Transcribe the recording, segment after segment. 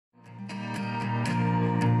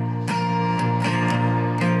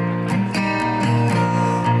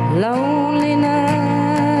loneliness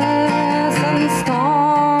and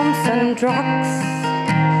storms and drugs,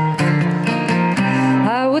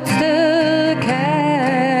 I would still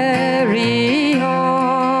carry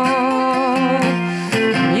on.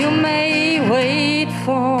 You may wait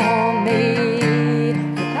for me,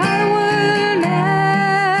 but I will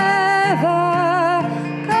never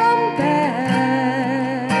come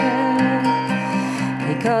back,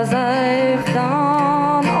 because I've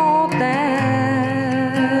done all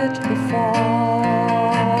that before.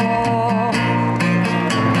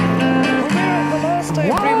 We're at the last day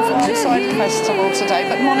of Broome Farm Cider Festival today,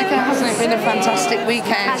 but Monica, hasn't it been a fantastic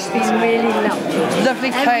weekend? It's been really lovely. Lovely,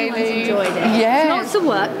 Everyone's Kaylee. enjoyed it. Yeah. It's lots of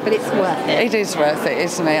work, but it's worth it. It is worth it,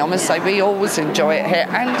 isn't it? I must say, we always enjoy it here,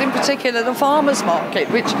 and in particular the farmers market,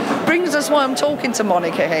 which brings us why I'm talking to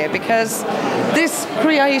Monica here, because this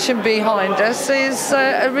creation behind us is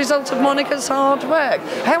a result of Monica's hard work.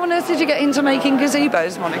 How on earth did you get into making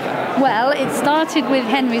gazebos, Monica? Well, it started with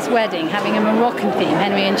Henry's wedding, having a Moroccan theme,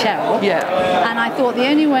 Henry and Cheryl. Yeah. And I thought the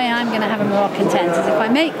only way I'm going to have a Moroccan tent is if I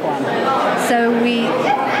make one. So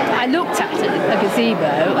I looked at a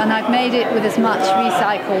gazebo, and I've made it with as much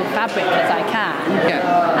recycled fabric as I can.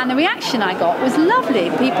 Yeah. And the reaction I got was lovely.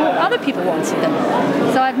 Other people wanted them.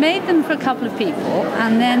 So I've made them for a couple of people,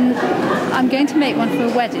 and then I'm going to make one for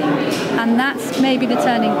a wedding. And that's maybe the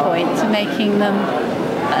turning point to making them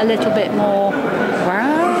a little bit more.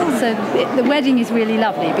 Wow. So the wedding is really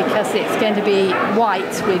lovely because it's going to be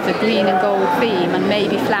white with a green and gold theme and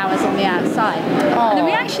maybe flowers on the outside. And the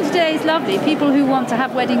reaction today is lovely. People who want to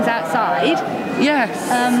have weddings outside, yes,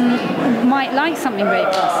 might like something very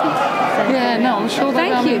personal. So, yeah, no, I'm sure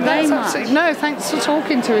that. Thank you very much. No, thanks for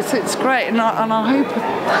talking to us. It's great, and I hope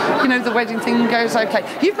the wedding thing goes okay.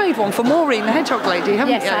 You've made one for Maureen, the hedgehog lady,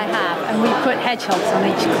 haven't Yes, you? I have, and we put hedgehogs on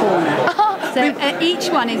each corner. So each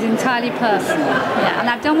one is entirely personal. Yeah, and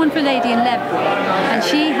I've done one for a lady in Ledbury, and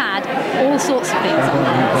she had all sorts of things on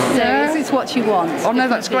there. So this is what you want. Oh no,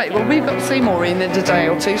 that's great. Well, we've got to see Maureen in a day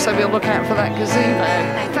or two, so we'll look out for that gazebo.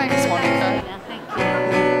 Thanks, Monica.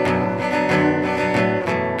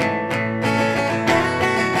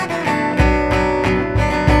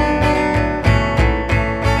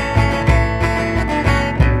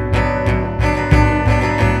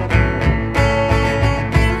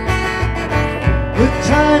 The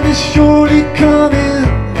time is surely coming,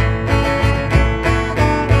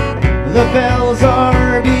 the bells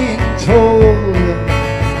are being tolled.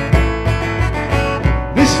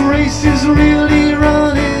 This race is really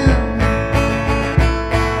running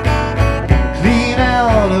clean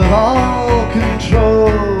out of all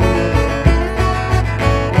control.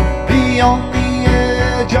 Beyond the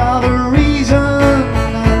edge of a reason,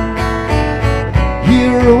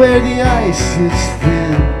 here where the ice is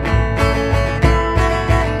thin,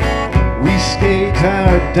 we skate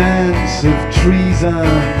our dance of treason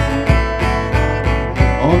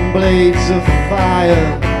on blades of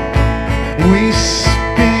fire. We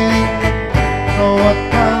spin what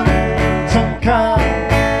Tonka.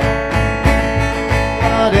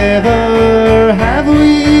 Whatever have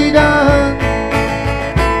we done?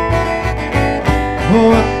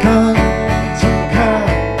 What Tonka?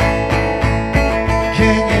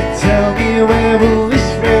 Can you tell me where will this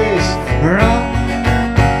race run?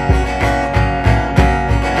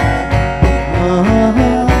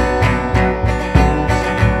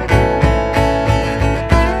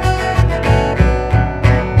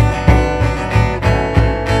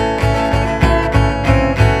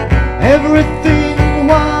 Everything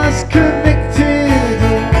was connected,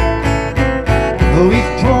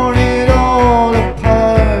 we've torn it all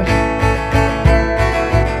apart.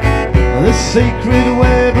 The sacred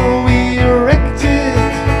web we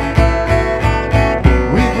erected,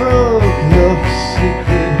 we broke the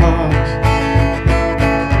sacred heart.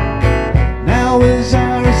 Now as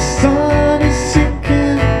our sun is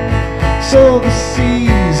sinking, so the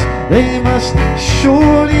seas, they must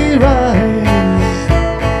surely rise.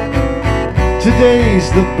 Today's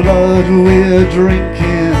the blood we're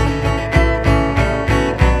drinking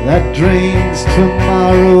that drains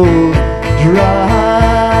tomorrow dry.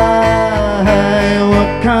 What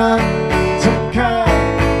comes to come?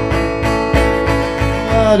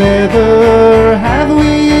 Whatever have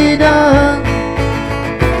we done?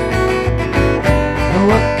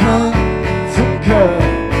 What comes to come?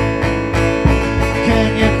 Can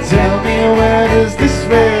you tell me where does this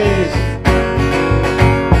race?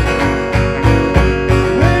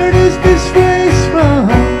 This race from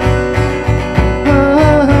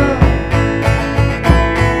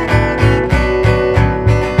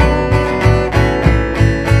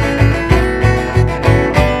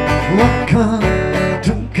what come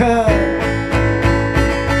to come?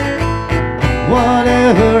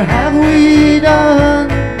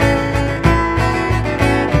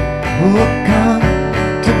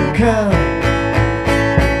 come.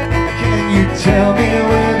 Can you tell me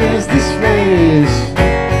where does this race?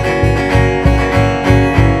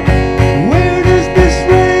 Where does this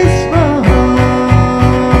race from?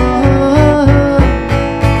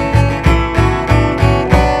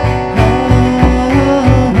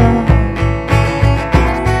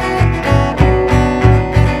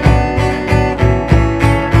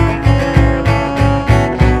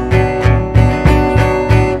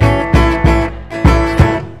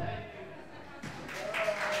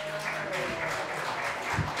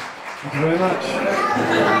 Thank you very much.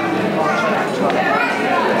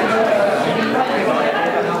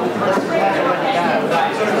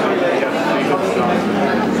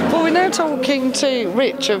 Well, we're now talking to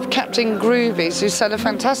Rich of Captain Groovies, who sell a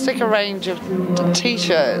fantastic range of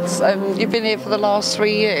t-shirts. You've been here for the last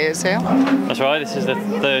 3 years, yeah? That's right, this is the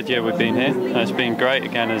 3rd year we've been here, and it's been great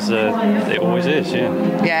again, as it always is,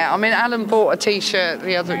 yeah. Yeah, I mean, Alan bought a t-shirt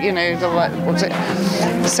the other, you know, the, what was it,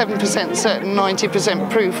 7% certain, 90%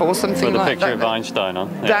 proof or something With a like that. picture of Einstein on.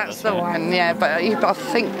 Yeah, That's the one, yeah, but I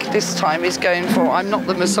think this time he's going for, I'm not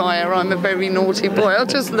the Messiah, I'm a very naughty boy. I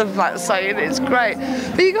just love that saying, it's great.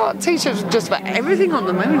 But you got t-shirts with just about everything on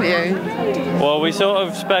them, haven't you? Well, we sort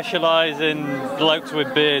of specialise in blokes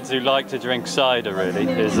with beards who like to drink cider, really,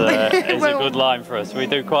 is Well, a good line for us. We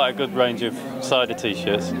do quite a good range of cider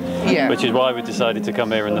t-shirts, Yeah. which is why we decided to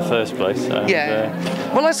come here in the first place. And, Yeah.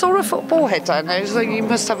 Well, I saw a football head down there, so you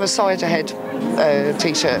must have a cider head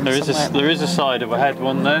t-shirt. there is a cider head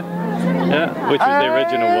one there, yeah, which was the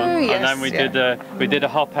original one, yes, and then we did a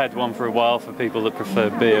hop head one for a while for people that prefer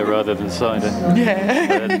beer rather than cider.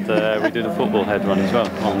 Yeah. And we did a football head one as well.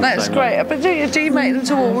 That's great. But do you make them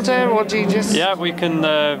to order, or do you just? Yeah, we make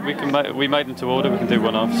them to order. We can do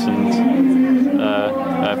one-offs, and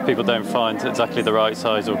if people don't find exactly the right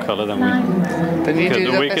size or colour, then we can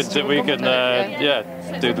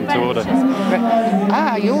do them to order.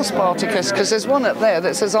 Ah, you're Spartacus, because there's one up there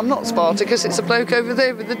that says I'm not Spartacus. It's a bloke over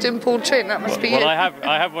there with the dimpled chin. That must be well, you.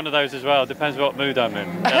 I have one of those as well. Depends what mood I'm in.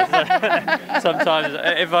 Sometimes,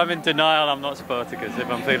 if I'm in denial, I'm not Spartacus. If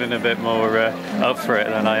I'm feeling a bit more up for it,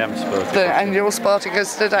 then I am Spartacus. And you're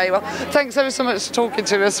Spartacus today. Well, thanks ever so much for talking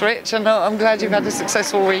to us, Rich, and I'm glad you've had a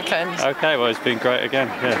successful weekend. Okay, well, it's been great again.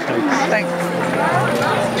 Yeah, thanks. Thanks.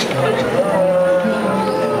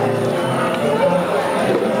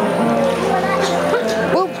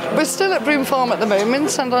 We're still at Broome Farm at the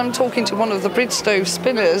moment, and I'm talking to one of the Peterstow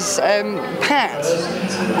spinners, Pat.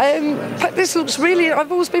 Pat, this looks really,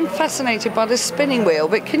 I've always been fascinated by this spinning wheel,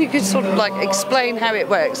 but can you sort of like explain how it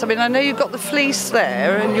works? I mean, I know you've got the fleece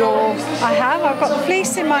there, and I've got the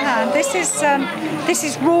fleece in my hand. This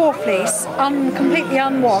is raw fleece, completely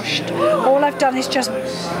unwashed. All I've done is just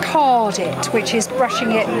card it, which is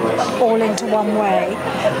brushing it all into one way.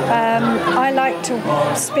 I like to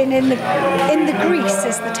spin in the grease,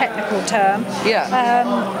 is the technical term. Yeah.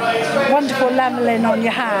 Wonderful lamelling on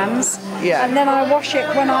your hands. Yeah. And then I wash it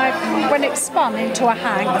when it's spun into a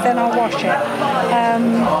hank. Then I wash it.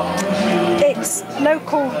 It's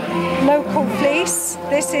local fleece.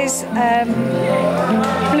 This is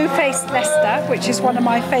blue-faced Leicester, which is one of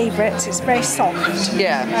my favourites. It's very soft.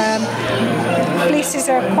 Yeah. Fleeces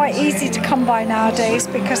are quite easy to come by nowadays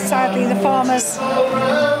because sadly the farmers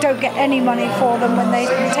don't get any money for them when they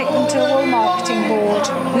take them to the wool marketing board.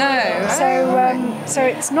 No. So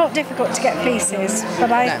it's not difficult to get fleeces,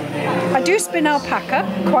 but I do spin alpaca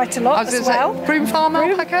quite a lot as well. Broome Farm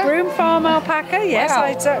alpaca? Broome Farm alpaca, yes, Wow.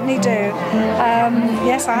 I certainly do.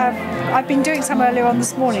 Yes, I have. I've been doing some earlier on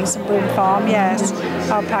this morning, some Broome Farm, yes,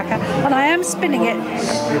 alpaca, and I am spinning it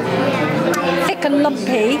thick and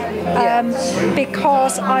lumpy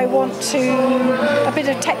because I want a bit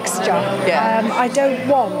of texture. Yeah. I don't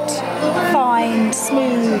want fine,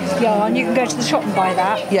 smooth yarn. You can go to the shop and buy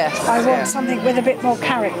that. Yes. I want something with a bit more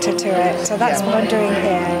character to it, so that's what I'm doing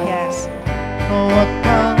here, yes.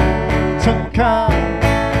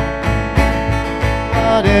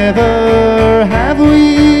 Whatever happens.